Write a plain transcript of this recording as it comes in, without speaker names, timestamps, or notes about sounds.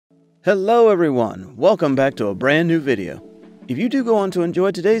Hello everyone, welcome back to a brand new video. If you do go on to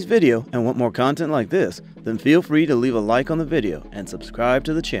enjoy today's video and want more content like this, then feel free to leave a like on the video and subscribe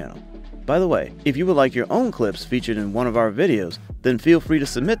to the channel. By the way, if you would like your own clips featured in one of our videos, then feel free to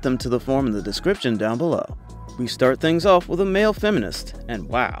submit them to the form in the description down below. We start things off with a male feminist, and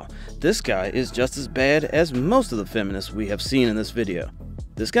wow, this guy is just as bad as most of the feminists we have seen in this video.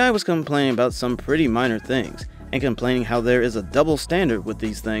 This guy was complaining about some pretty minor things, and complaining how there is a double standard with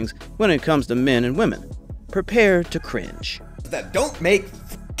these things when it comes to men and women. Prepare to cringe. That don't make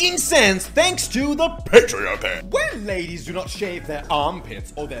f***ing sense thanks to the patriarchy. When ladies do not shave their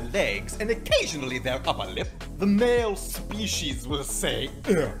armpits or their legs and occasionally their upper lip, the male species will say,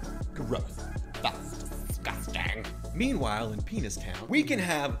 ugh, gross, that's disgusting. Meanwhile, in Penis Town, we can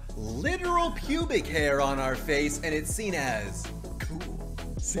have literal pubic hair on our face and it's seen as cool,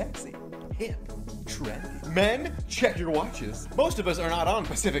 sexy, hip, trendy. Men, check your watches. Most of us are not on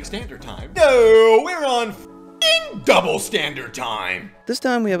Pacific Standard Time. No, we're on f***ing double standard time. This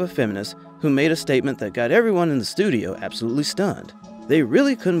time we have a feminist who made a statement that got everyone in the studio absolutely stunned. They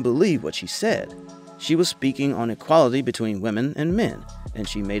really couldn't believe what she said. She was speaking on equality between women and men, and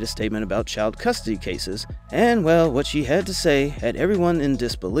she made a statement about child custody cases, and well, what she had to say had everyone in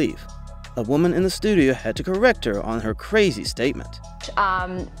disbelief. A woman in the studio had to correct her on her crazy statement.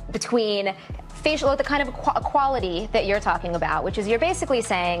 Between the kind of equality that you're talking about, which is you're basically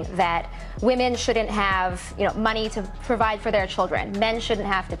saying that women shouldn't have, money to provide for their children. Men shouldn't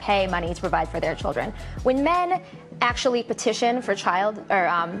have to pay money to provide for their children. When men actually petition for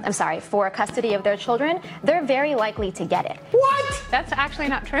for custody of their children, they're very likely to get it. What? That's actually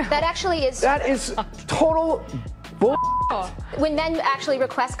not true. That actually is. That is total bull. When men actually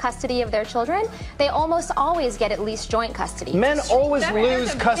request custody of their children, they almost always get at least joint custody. Men always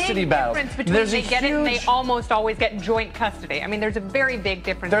lose custody battles. There's a huge... and they almost always get joint custody. I mean, there's a very big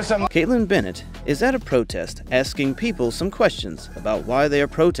difference. Caitlin Bennett is at a protest asking people some questions about why they are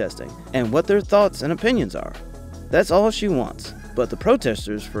protesting and what their thoughts and opinions are. That's all she wants, but the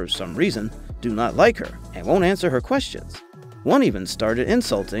protesters, for some reason, do not like her and won't answer her questions. One even started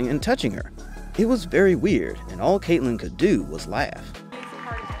insulting and touching her. It was very weird, and all Caitlin could do was laugh.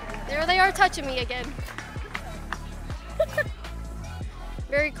 There they are touching me again.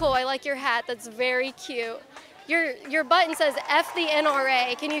 Very cool, I like your hat, that's very cute. Your button says F the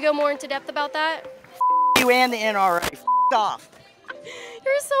NRA. Can you go more into depth about that? You and the NRA, f*** off.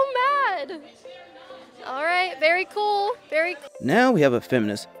 You're so mad. All right, very cool, very cool. Now we have a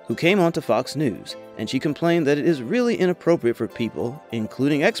feminist who came onto Fox News, and she complained that it is really inappropriate for people,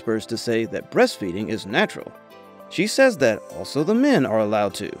 including experts, to say that breastfeeding is natural. She says that also the men are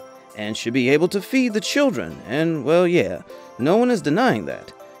allowed to, and should be able to feed the children, and well, yeah, no one is denying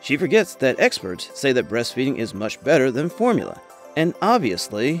that. She forgets that experts say that breastfeeding is much better than formula, and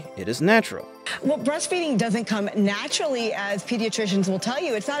obviously, it is natural. Well, breastfeeding doesn't come naturally, as pediatricians will tell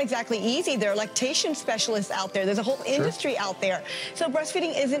you. It's not exactly easy. There are lactation specialists out there. There's a whole industry out there. So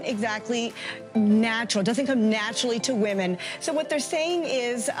breastfeeding isn't exactly natural. It doesn't come naturally to women. So what they're saying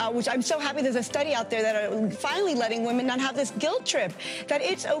is, which I'm so happy there's a study out there that are finally letting women not have this guilt trip, that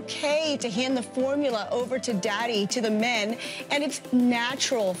it's okay to hand the formula over to daddy, to the men, and it's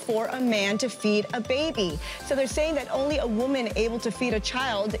natural for a man to feed a baby. So they're saying that only a woman able to feed a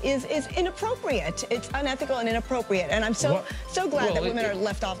child is inappropriate. It's unethical and inappropriate, and I'm so glad that women are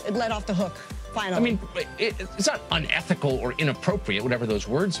let off the hook. Finally. I mean, it's not unethical or inappropriate, whatever those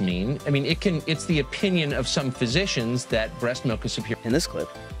words mean. I mean, it's the opinion of some physicians that breast milk is superior. In this clip,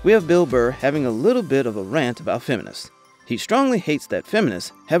 we have Bill Burr having a little bit of a rant about feminists. He strongly hates that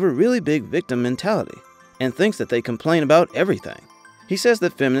feminists have a really big victim mentality and thinks that they complain about everything. He says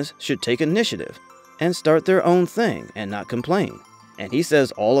that feminists should take initiative and start their own thing and not complain. And he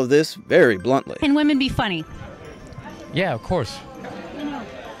says all of this very bluntly. Can women be funny? Yeah, of course.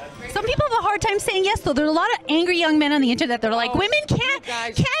 Some people have a hard time saying yes, though. There are a lot of angry young men on the internet that are like, women can't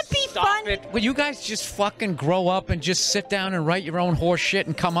be funny. Will you guys just fucking grow up and just sit down and write your own horse shit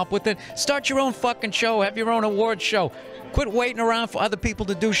and come up with it? Start your own fucking show. Have your own award show. Quit waiting around for other people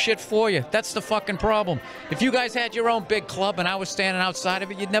to do shit for you. That's the fucking problem. If you guys had your own big club and I was standing outside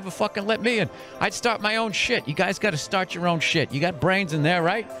of it, you'd never fucking let me in. I'd start my own shit. You guys got to start your own shit. You got brains in there,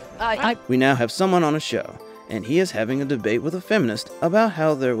 right? We now have someone on a show, and he is having a debate with a feminist about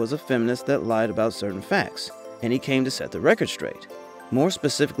how there was a feminist that lied about certain facts, and he came to set the record straight. More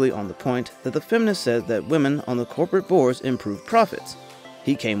specifically on the point that the feminist said that women on the corporate boards improve profits.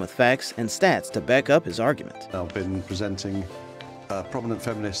 He came with facts and stats to back up his argument. I've been presenting prominent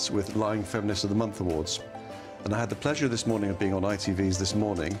feminists with Lying Feminist of the Month awards. And I had the pleasure this morning of being on ITV's This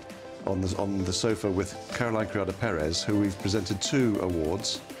Morning on the sofa with Caroline Criado Perez, who we've presented 2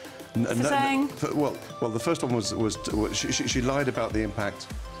 awards. Well, the first one was she lied about the impact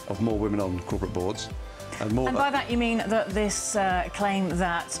of more women on corporate boards. And by that you mean that this claim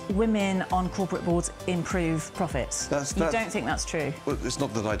that women on corporate boards improve profits? You don't think that's true? Well, it's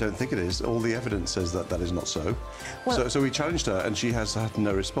not that I don't think it is. All the evidence says that that is not so. Well, so we challenged her, and she has had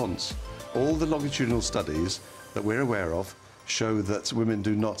no response. All the longitudinal studies that we're aware of show that women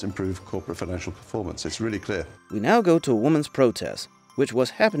do not improve corporate financial performance. It's really clear. We now go to a women's protest, which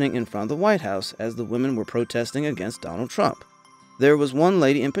was happening in front of the White House as the women were protesting against Donald Trump. There was one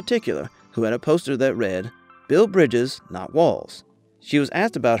lady in particular who had a poster that read, "Build bridges, not walls." She was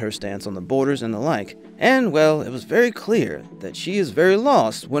asked about her stance on the borders and the like, and, well, it was very clear that she is very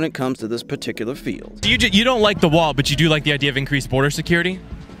lost when it comes to this particular field. You don't like the wall, but you do like the idea of increased border security?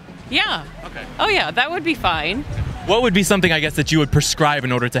 Yeah. Okay. Oh, yeah, that would be fine. What would be something, I guess, that you would prescribe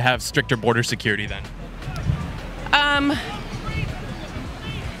in order to have stricter border security then?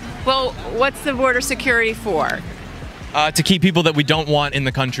 Well, what's the border security for? To keep people that we don't want in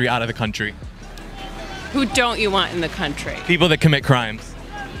the country out of the country. Who don't you want in the country? People that commit crimes.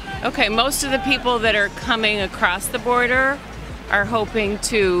 Okay, most of the people that are coming across the border are hoping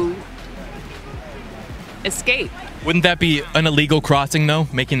to escape. Wouldn't that be an illegal crossing, though,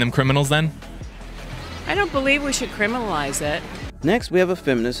 making them criminals then? I don't believe we should criminalize it. Next, we have a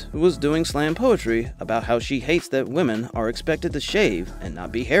feminist who was doing slam poetry about how she hates that women are expected to shave and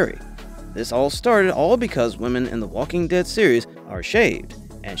not be hairy. This all started because women in the Walking Dead series are shaved,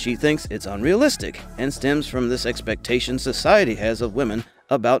 and she thinks it's unrealistic and stems from this expectation society has of women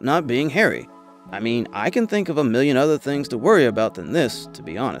about not being hairy. I mean, I can think of a million other things to worry about than this, to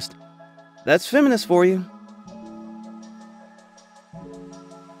be honest. That's feminist for you.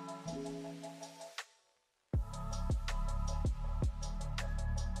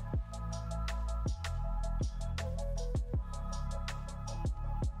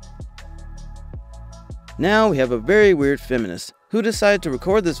 Now we have a very weird feminist who decided to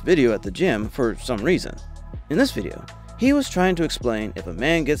record this video at the gym for some reason. In this video, he was trying to explain if a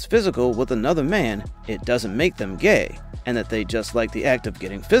man gets physical with another man, it doesn't make them gay, and that they just like the act of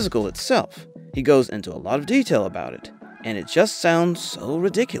getting physical itself. He goes into a lot of detail about it, and it just sounds so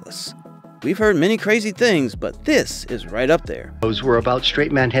ridiculous. We've heard many crazy things, but this is right up there. Those were about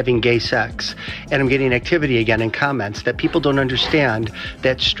straight men having gay sex, and I'm getting activity again in comments that people don't understand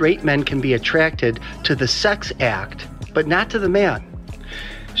that straight men can be attracted to the sex act, but not to the man.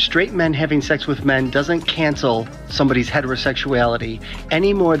 Straight men having sex with men doesn't cancel somebody's heterosexuality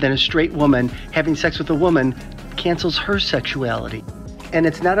any more than a straight woman having sex with a woman cancels her sexuality. And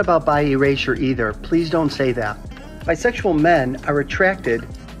it's not about bi erasure either. Please don't say that. Bisexual men are attracted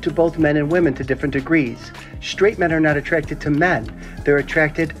to both men and women to different degrees. Straight men are not attracted to men. They're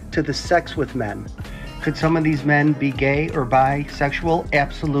attracted to the sex with men. Could some of these men be gay or bisexual?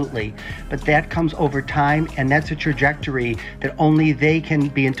 Absolutely. But that comes over time, and that's a trajectory that only they can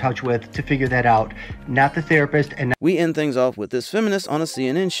be in touch with to figure that out, not the therapist. And we end things off with this feminist on a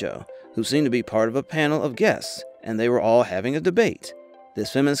CNN show who seemed to be part of a panel of guests, and they were all having a debate.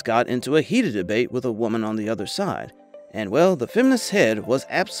 This feminist got into a heated debate with a woman on the other side, and well, the feminist's head was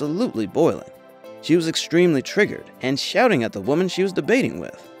absolutely boiling. She was extremely triggered and shouting at the woman she was debating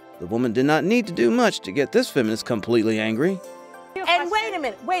with. The woman did not need to do much to get this feminist completely angry. And wait a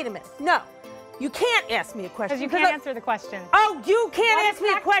minute. No, you can't ask me a question. Because you can't answer the question. Oh, you can't ask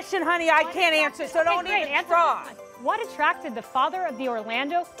me a question, honey. I can't answer, so don't even try. What attracted the father of the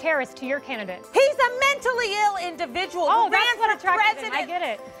Orlando terrorist to your candidate? He's a mentally ill individual who ran for president. I get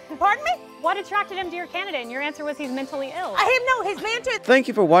it. Pardon me? What attracted him to your candidate? And your answer was he's mentally ill. His answer. Thank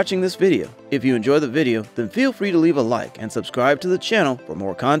you for watching this video. If you enjoyed the video, then feel free to leave a like and subscribe to the channel for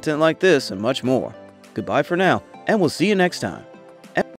more content like this and much more. Goodbye for now, and we'll see you next time.